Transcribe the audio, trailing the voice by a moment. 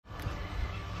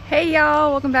Hey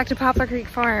y'all, welcome back to Poplar Creek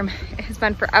Farm. It has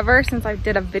been forever since I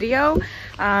did a video,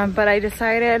 but I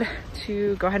decided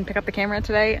to go ahead and pick up the camera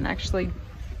today and actually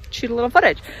shoot a little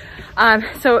footage.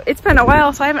 So it's been a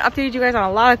while, so I haven't updated you guys on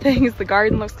a lot of things. The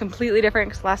garden looks completely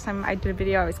different because last time I did a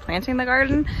video I was planting the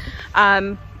garden.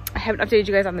 I haven't updated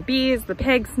you guys on the bees, the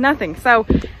pigs, nothing. So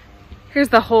here's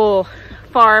the whole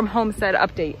farm homestead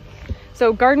update.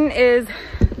 So garden is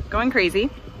going crazy,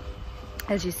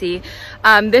 as you see.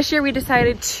 This year we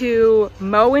decided to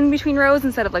mow in between rows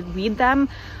instead of like weed them.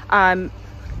 A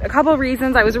couple of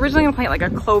reasons. I was originally gonna plant like a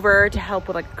clover to help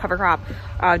with like cover crop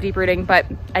deep rooting, but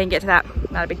I didn't get to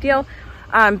that. Not a big deal.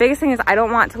 Biggest thing is I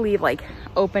don't want to leave like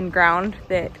open ground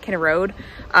that can erode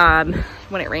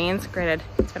when it rains. Granted,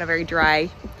 it's been a very dry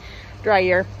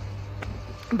year,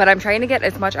 but I'm trying to get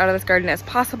as much out of this garden as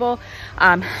possible.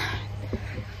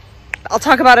 I'll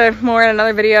talk about it more in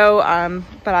another video,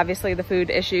 but obviously the food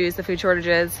issues, the food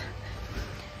shortages,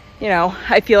 you know,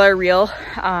 I feel are real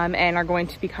and are going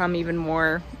to become even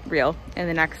more real in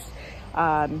the next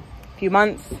few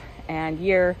months and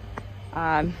year.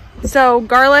 So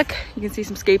garlic, you can see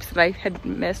some scapes that I had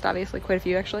missed, obviously quite a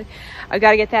few actually. I've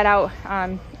got to get that out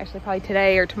actually probably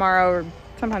today or tomorrow or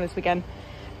sometime this weekend.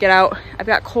 Get out. I've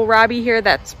got kohlrabi here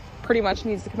that's pretty much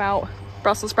needs to come out.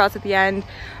 Brussels sprouts at the end,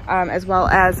 as well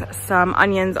as some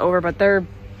onions over, but they're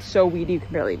so weedy you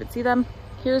can barely even see them.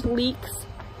 Here's leeks.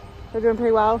 They're doing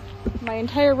pretty well. My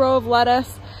entire row of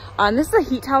lettuce. This is a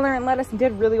heat tolerant lettuce and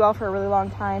did really well for a really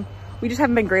long time. We just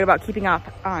haven't been great about keeping up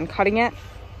on cutting it.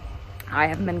 I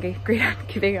haven't been great at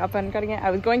keeping up on cutting it.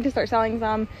 I was going to start selling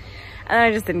some and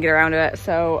I just didn't get around to it.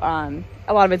 So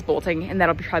a lot of it's bolting and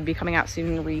that'll probably be coming out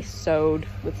soon, re-sowed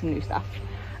with some new stuff.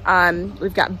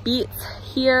 We've got beets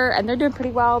here and they're doing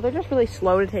pretty well. They're just really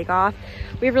slow to take off.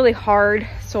 We have really hard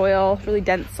soil, really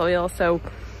dense soil, so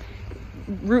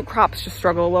root crops just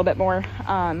struggle a little bit more.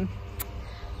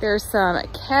 There's some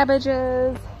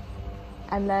cabbages,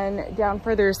 and then down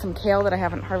further is some kale that I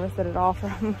haven't harvested at all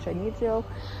from, which I need to.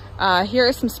 Here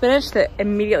is some spinach that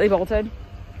immediately bolted.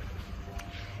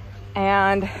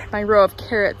 And my row of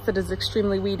carrots that is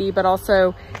extremely weedy, but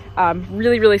also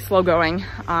really slow going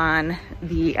on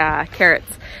the carrots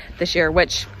this year,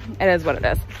 which it is what it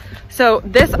is. So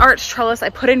this arch trellis I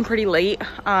put in pretty late.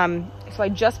 So I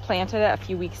just planted it a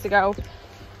few weeks ago,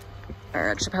 or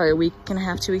actually probably a week and a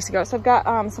half, 2 weeks ago. So I've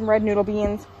got some red noodle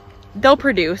beans. They'll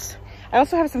produce. I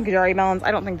also have some Kajari melons.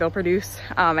 I don't think they'll produce.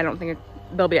 I don't think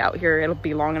they'll be out here. It'll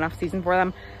be long enough season for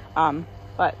them.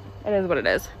 But it is what it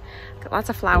is. Got lots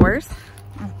of flowers.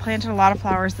 I've planted a lot of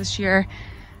flowers this year,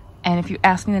 and if you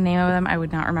ask me the name of them, I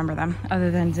would not remember them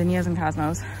other than zinnias and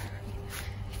cosmos.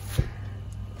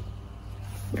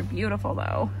 They're beautiful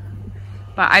though.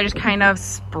 But I just kind of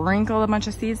sprinkled a bunch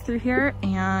of seeds through here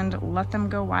and let them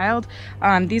go wild.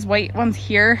 These white ones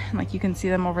here, like you can see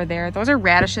them over there, those are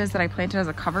radishes that I planted as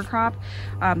a cover crop.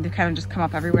 They've kind of just come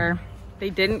up everywhere.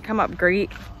 They didn't come up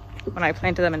great when I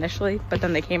planted them initially, but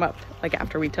then they came up like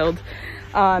after we tilled.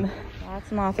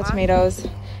 Lots of tomatoes.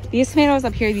 These tomatoes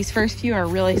up here, these first few are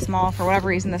really small. For whatever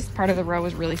reason, this part of the row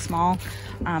is really small,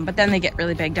 but then they get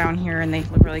really big down here and they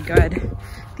look really good.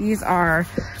 These are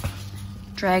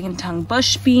dragon tongue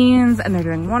bush beans and they're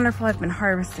doing wonderful. I've been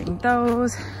harvesting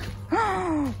those.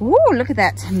 Ooh, look at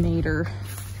that tomato.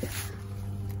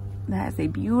 That is a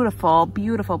beautiful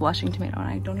blushing tomato, and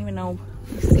I don't even know.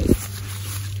 Let's see.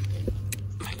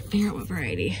 I can figure out what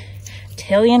variety.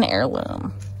 Italian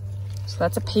heirloom. So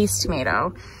that's a paste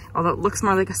tomato. Although it looks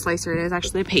more like a slicer, it is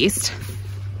actually a paste.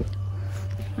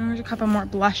 And there's a couple more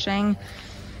blushing.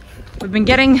 We've been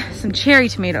getting some cherry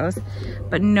tomatoes,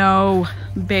 but no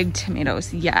big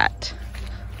tomatoes yet.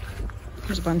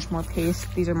 There's a bunch more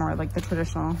paste. These are more like the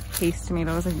traditional paste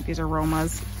tomatoes. I think these are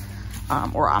Romas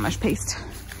or Amish paste.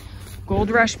 Gold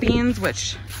Rush beans,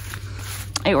 which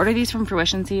I ordered these from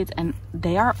Fruition Seeds, and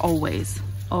they are always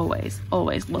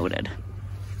loaded.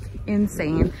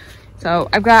 Insane. So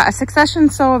I've got a succession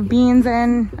sow of beans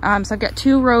in. So I've got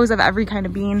 2 rows of every kind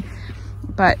of bean,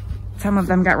 but some of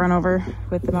them got run over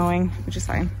with the mowing, which is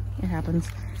fine. It happens.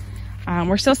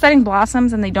 We're still setting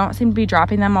blossoms and they don't seem to be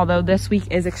dropping them, although this week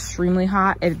is extremely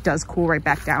hot. It does cool right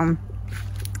back down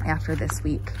after this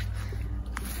week.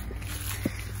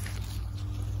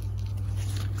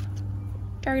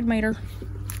 Garden miter.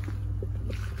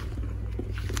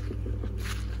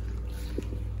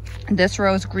 This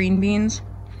row is green beans,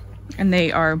 and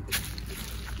they are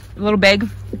a little big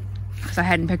because I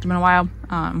hadn't picked them in a while.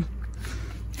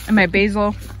 And my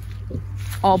basil,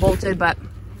 all bolted, but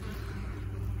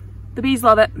the bees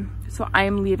love it, so I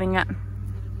am leaving it.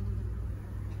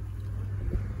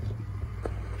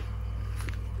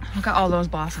 Look at all those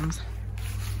blossoms.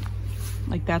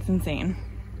 Like, that's insane.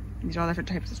 These are all different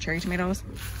types of cherry tomatoes.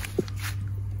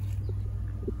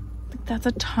 That's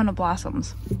a ton of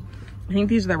blossoms. I think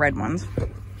these are the red ones.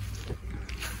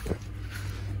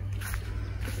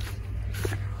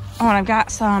 Oh, and I've got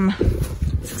some,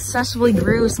 successfully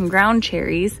grew some ground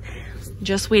cherries.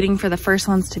 Just waiting for the first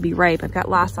ones to be ripe. I've got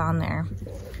lots on there.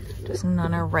 Just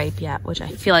none are ripe yet, which I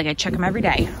feel like I check them every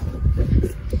day.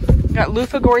 Got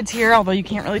loofah gourds here, although you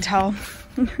can't really tell.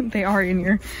 They are in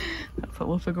here. That's a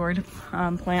loofah gourd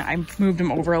plant. I moved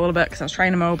them over a little bit because I was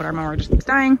trying to mow, but our mower just keeps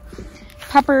dying.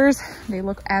 Peppers, they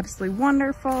look absolutely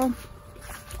wonderful.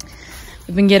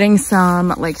 We've been getting some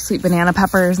like sweet banana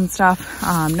peppers and stuff.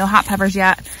 No hot peppers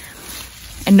yet.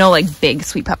 And no like big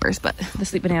sweet peppers, but the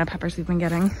sweet banana peppers we've been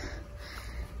getting.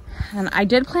 And I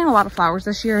did plant a lot of flowers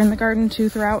this year in the garden too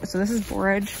throughout. So this is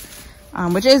borage,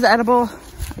 which is edible.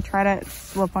 I tried it,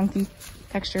 it's a little funky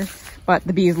texture, but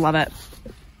the bees love it.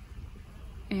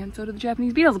 And so do the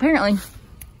Japanese beetles, apparently.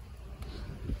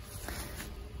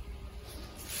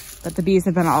 But the bees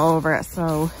have been all over it,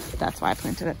 so that's why I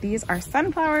planted it. These are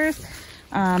sunflowers.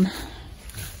 I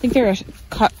think they're a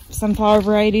cut sunflower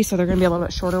variety, so they're gonna be a little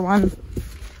bit shorter one.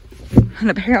 And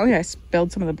apparently I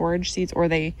spilled some of the borage seeds, or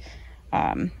they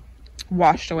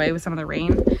washed away with some of the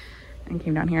rain and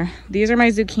came down here. These are my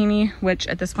zucchini, which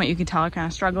at this point you can tell are kind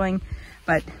of struggling,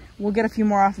 but we'll get a few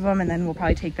more off of them and then we'll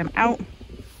probably take them out.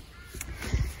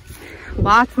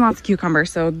 Lots and lots of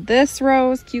cucumbers. So this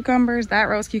row's cucumbers, that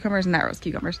row's cucumbers, and that row's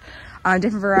cucumbers.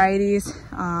 Different varieties.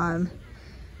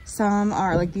 Some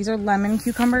are like, these are lemon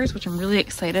cucumbers, which I'm really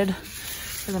excited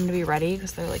for them to be ready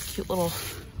because they're like cute little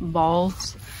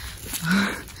balls.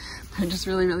 They're just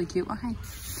really, really cute. Okay.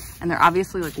 And they're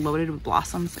obviously like loaded with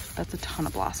blossoms. Like, that's a ton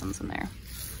of blossoms in there.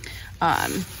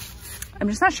 I'm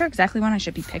just not sure exactly when I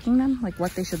should be picking them, like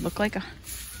what they should look like.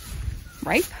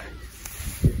 Ripe?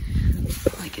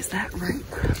 Like, is that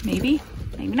ripe? Maybe,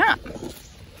 maybe not.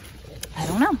 I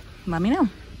don't know. Let me know.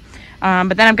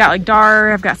 But then I've got like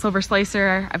dar, I've got silver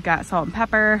slicer, I've got salt and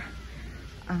pepper.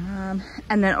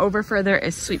 And then over further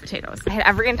is sweet potatoes. I had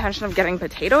every intention of getting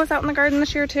potatoes out in the garden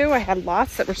this year too. I had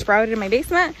lots that were sprouted in my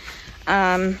basement.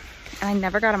 And I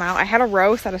never got them out. I had a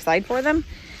row set aside for them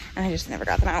and I just never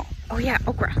got them out. Oh yeah,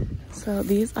 okra. So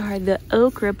these are the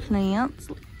okra plants.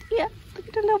 Yeah, look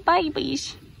at the little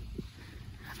babies.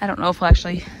 I don't know if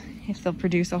they'll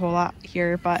produce a whole lot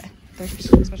here, but they're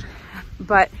special.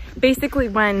 But basically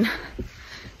when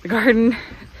the garden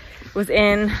was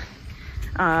in,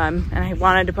 and I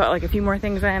wanted to put like a few more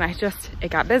things in, it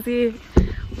got busy.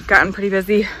 We've gotten pretty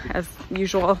busy as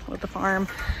usual with the farm.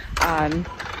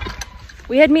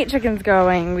 We had meat chickens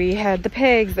going, we had the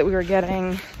pigs that we were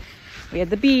getting, we had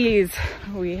the bees,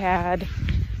 we had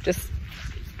just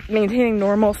maintaining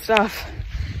normal stuff.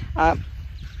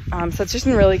 So it's just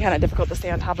been really kind of difficult to stay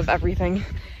on top of everything.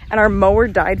 And our mower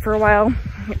died for a while.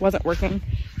 It wasn't working.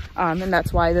 And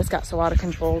that's why this got so out of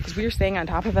control, because we were staying on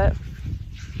top of it.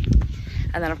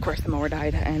 And then of course the mower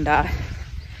died. And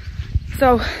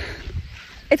so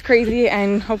it's crazy,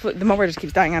 and hopefully the mower just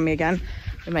keeps dying on me again.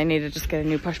 We might need to just get a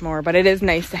new push mower, but it is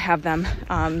nice to have them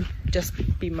just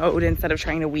be mowed instead of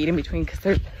trying to weed in between,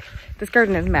 because this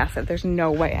garden is massive. There's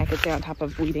no way I could stay on top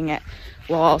of weeding it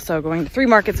while also going to 3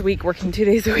 markets a week, working 2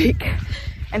 days a week,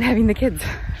 and having the kids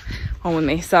home with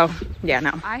me. So yeah,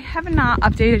 no. I have not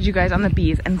updated you guys on the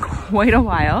bees in quite a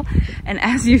while. And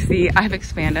as you see, I've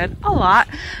expanded a lot.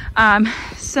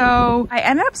 So I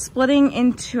ended up splitting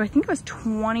into, I think it was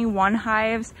 21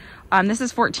 hives. This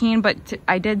is 14, but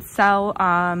I did sell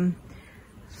 5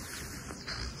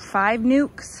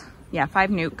 nukes. Yeah, 5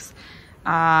 nukes.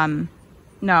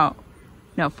 No,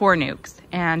 4 nukes,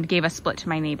 and gave a split to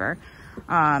my neighbor.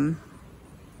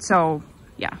 So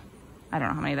yeah, I don't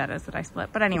know how many that is that I split,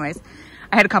 but anyways,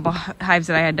 I had a couple hives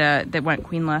that I had that went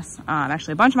queenless.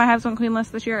 Actually a bunch of my hives went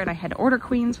queenless this year, and I had to order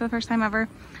queens for the first time ever,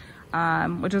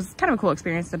 which was kind of a cool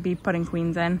experience to be putting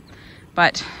queens in.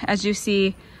 But as you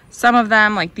see, some of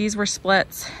them, like these, were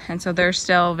splits, and so they're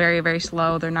still very, very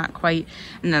slow. They're not quite,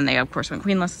 and then they of course went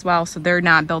queenless as well, so they're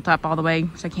not built up all the way,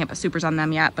 so I can't put supers on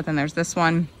them yet. But then there's this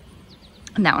one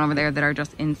and that one over there that are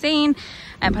just insane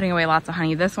and putting away lots of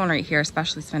honey. This one right here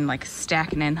especially has been like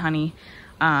stacking in honey.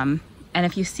 And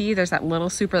if you see, there's that little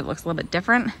super that looks a little bit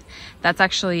different. That's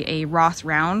actually a Ross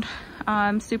Round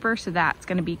super, so that's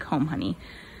going to be comb honey,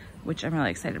 which I'm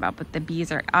really excited about. But the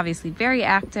bees are obviously very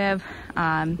active.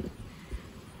 I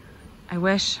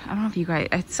don't know if you guys,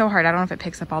 it's so hard. I don't know if it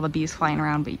picks up all the bees flying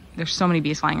around, but there's so many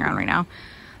bees flying around right now.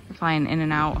 They're flying in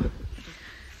and out.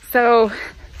 So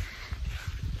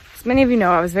as many of you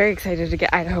know, I was very excited to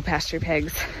get Idaho pasture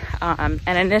pigs. And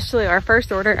initially our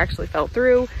first order actually fell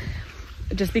through.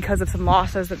 just because of some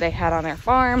losses that they had on their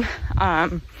farm.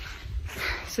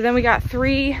 So then we got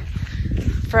 3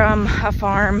 from a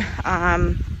farm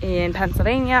in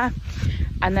Pennsylvania,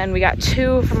 and then we got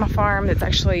 2 from a farm that's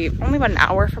actually only about an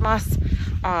hour from us.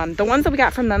 The ones that we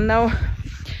got from them though,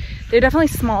 they're definitely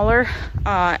smaller,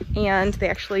 and they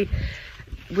actually,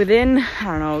 within, I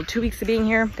don't know, 2 weeks of being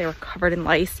here, they were covered in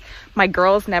lice. My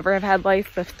girls never have had lice.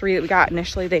 The 3 that we got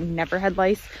initially, they never had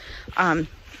lice.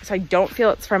 So I don't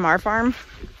feel it's from our farm.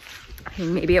 I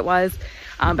mean, maybe it was,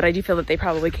 but I do feel that they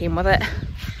probably came with it.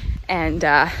 And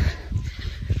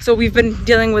so we've been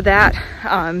dealing with that,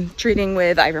 treating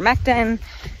with ivermectin,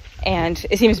 and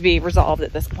it seems to be resolved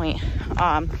at this point.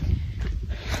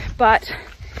 But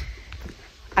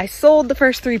I sold the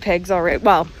first 3 pigs already.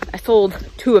 Well, I sold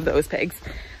 2 of those pigs.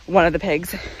 One of the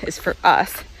pigs is for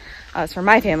us, it's for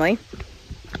my family.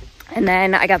 And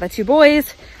then I got the 2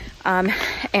 boys,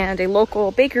 and a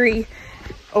local bakery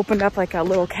opened up like a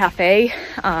little cafe,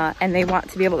 and they want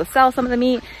to be able to sell some of the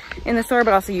meat in the store,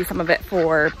 but also use some of it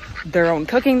for their own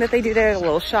cooking that they do there, the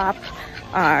little shop,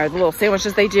 the little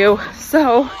sandwiches they do.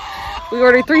 So we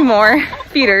ordered 3 more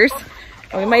feeders,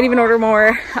 and we might even order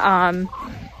more.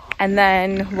 And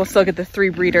then we'll still get the 3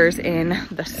 breeders in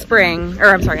the spring,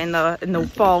 or I'm sorry, in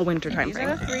the fall, winter time frame.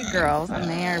 These are the 3 girls, and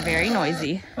they are very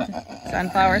noisy.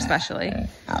 Sunflower especially.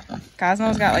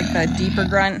 Cosmo's got like the deeper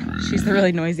grunt. She's the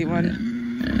really noisy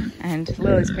one. And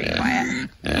Lily's pretty quiet.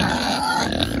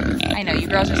 I know, you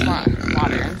girls just want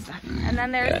water and stuff. And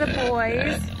then there's the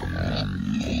boys.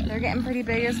 They're getting pretty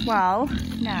big as well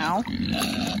now.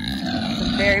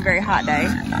 It's a very, very hot day.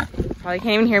 Probably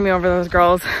can't even hear me over those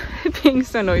girls being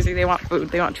so noisy. They want food,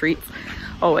 they want treats.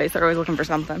 Always, they're always looking for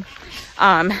something.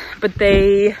 But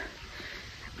they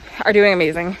are doing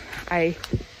amazing. I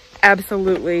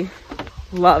absolutely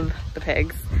love the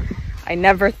pigs. I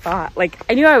never thought, like,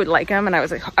 I knew I would like them, and I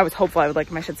was hopeful I would like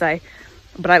them, I should say,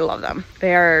 but I love them.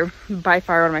 They are by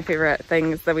far one of my favorite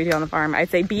things that we do on the farm. I'd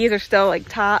say bees are still like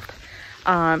top,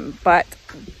 but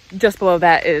just below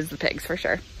that is the pigs for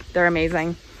sure. They're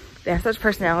amazing. They have such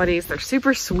personalities. They're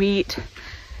super sweet.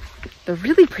 They're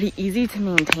really pretty easy to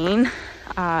maintain.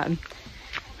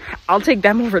 I'll take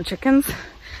them over chickens.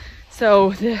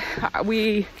 So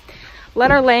we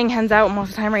let our laying hens out most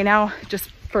of the time right now, just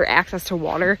for access to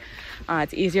water.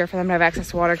 It's easier for them to have access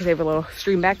to water because they have a little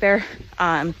stream back there.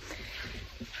 But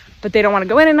they don't want to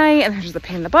go in at night, and they're just a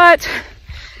pain in the butt.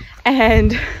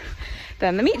 And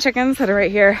then the meat chickens that are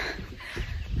right here,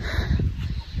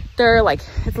 they're like,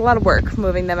 it's a lot of work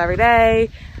moving them every day,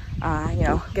 you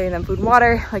know, getting them food and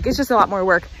water. Like, it's just a lot more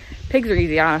work. Pigs are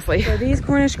easy, honestly. So these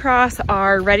Cornish cross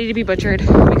are ready to be butchered.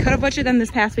 We could have butchered them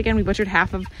this past weekend. We butchered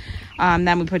half of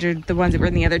them. We butchered the ones that were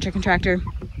in the other chicken tractor.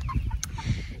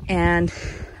 And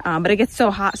but it gets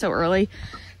so hot so early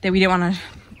that we didn't want to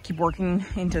keep working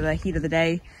into the heat of the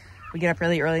day. We get up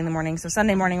really early in the morning. So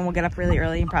Sunday morning we'll get up really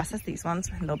early and process these ones,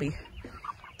 and they'll be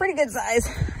pretty good size.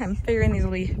 I'm figuring these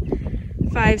will be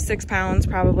 5-6 pounds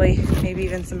probably, maybe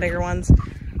even some bigger ones.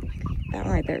 That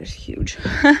one right there is huge.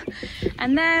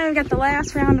 And then we got the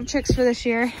last round of chicks for this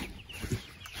year.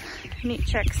 Meat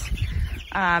chicks.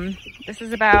 This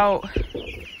is about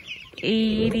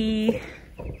 80.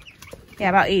 Yeah,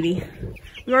 about 80.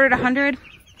 We ordered 100,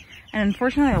 and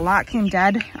unfortunately a lot came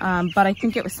dead, but I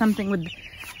think it was something with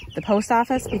the post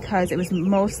office because it was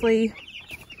mostly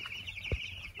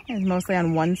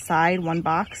on one side, one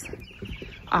box.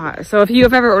 So if you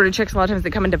have ever ordered chicks, a lot of times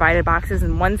they come in divided boxes,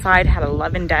 and one side had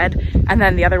 11 dead, and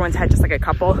then the other ones had just like a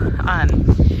couple. And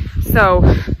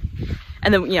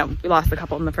then, you know, we lost a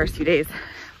couple in the first few days,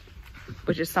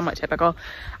 which is somewhat typical.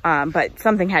 But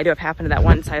something had to have happened to that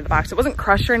one side of the box. It wasn't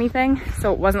crushed or anything,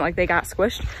 so it wasn't like they got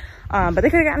squished. But they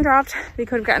could have gotten dropped. They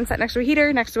could have gotten set next to a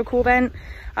heater, next to a cool vent,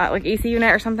 like AC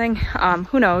unit or something.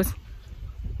 Who knows?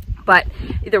 But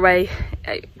either way,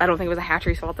 I don't think it was a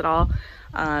hatchery's fault at all.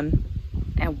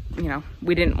 And, you know,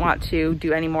 we didn't want to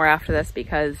do any more after this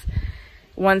because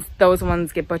once those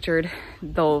ones get butchered,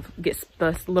 the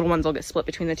little ones will get split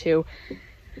between the two.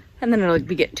 And then it'll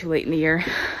be getting too late in the year.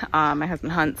 My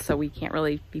husband hunts, so we can't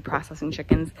really be processing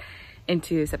chickens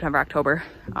into September, October.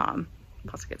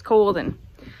 Plus it gets cold and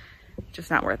just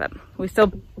not worth it. We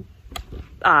still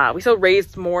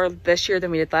raised more this year than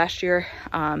we did last year.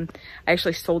 I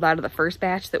actually sold out of the first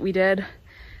batch that we did,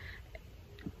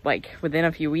 like within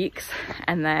a few weeks.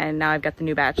 And then now I've got the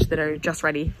new batch that are just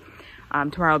ready.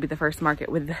 Tomorrow will be the first market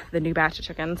with the new batch of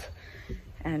chickens.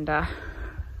 And then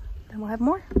we'll have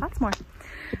more, lots more.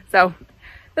 So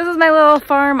this is my little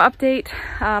farm update.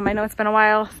 I know it's been a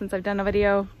while since I've done a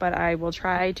video, but I will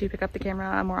try to pick up the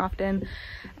camera more often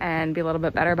and be a little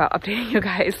bit better about updating you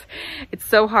guys. It's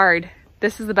so hard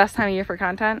this is the best time of year for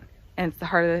content, and it's the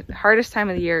hardest time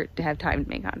of the year to have time to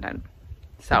make content.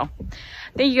 So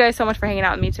thank you guys so much for hanging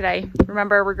out with me today.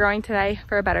 Remember, we're growing today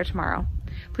for a better tomorrow.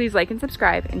 Please like and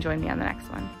subscribe and join me on the next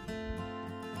one.